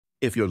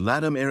If your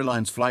LATAM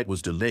Airlines flight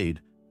was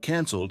delayed,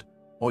 canceled,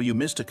 or you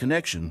missed a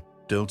connection,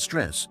 don't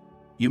stress.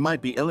 You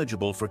might be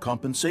eligible for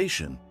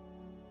compensation.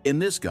 In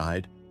this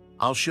guide,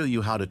 I'll show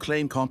you how to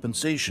claim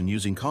compensation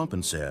using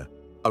Compensair,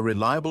 a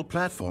reliable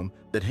platform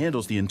that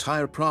handles the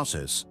entire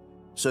process,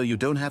 so you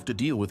don't have to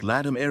deal with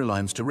LATAM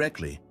Airlines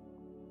directly.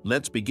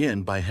 Let's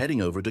begin by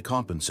heading over to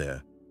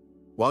Compensair.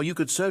 While you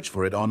could search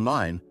for it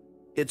online,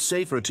 it's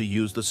safer to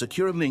use the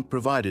secure link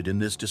provided in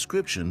this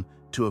description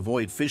to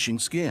avoid phishing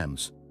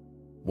scams.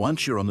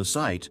 Once you're on the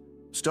site,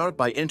 start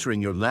by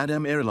entering your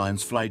LATAM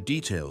Airlines flight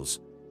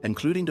details,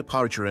 including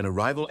departure and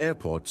arrival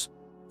airports,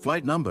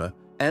 flight number,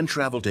 and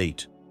travel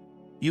date.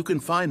 You can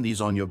find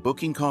these on your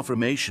booking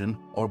confirmation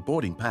or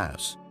boarding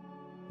pass.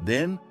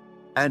 Then,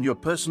 add your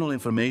personal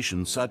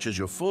information such as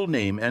your full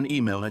name and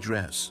email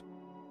address.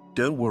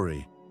 Don't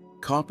worry,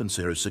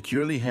 Compensair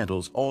securely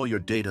handles all your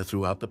data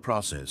throughout the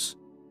process.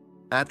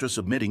 After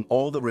submitting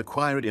all the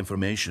required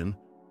information,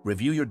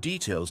 review your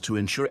details to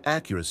ensure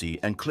accuracy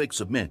and click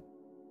Submit.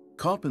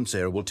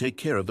 Compensair will take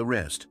care of the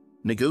rest,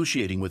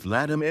 negotiating with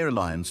LATAM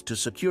Airlines to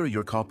secure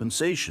your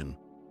compensation.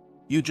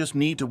 You just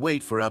need to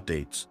wait for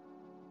updates.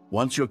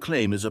 Once your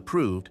claim is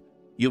approved,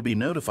 you'll be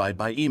notified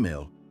by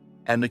email,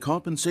 and the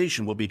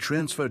compensation will be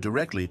transferred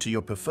directly to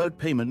your preferred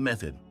payment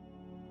method.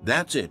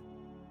 That's it.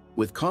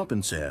 With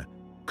Compensair,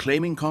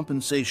 claiming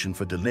compensation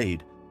for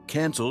delayed,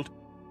 canceled,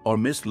 or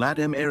missed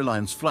LATAM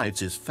Airlines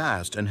flights is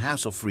fast and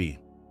hassle-free.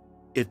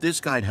 If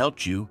this guide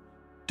helped you,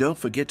 don't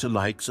forget to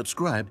like,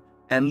 subscribe,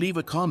 and leave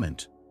a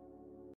comment.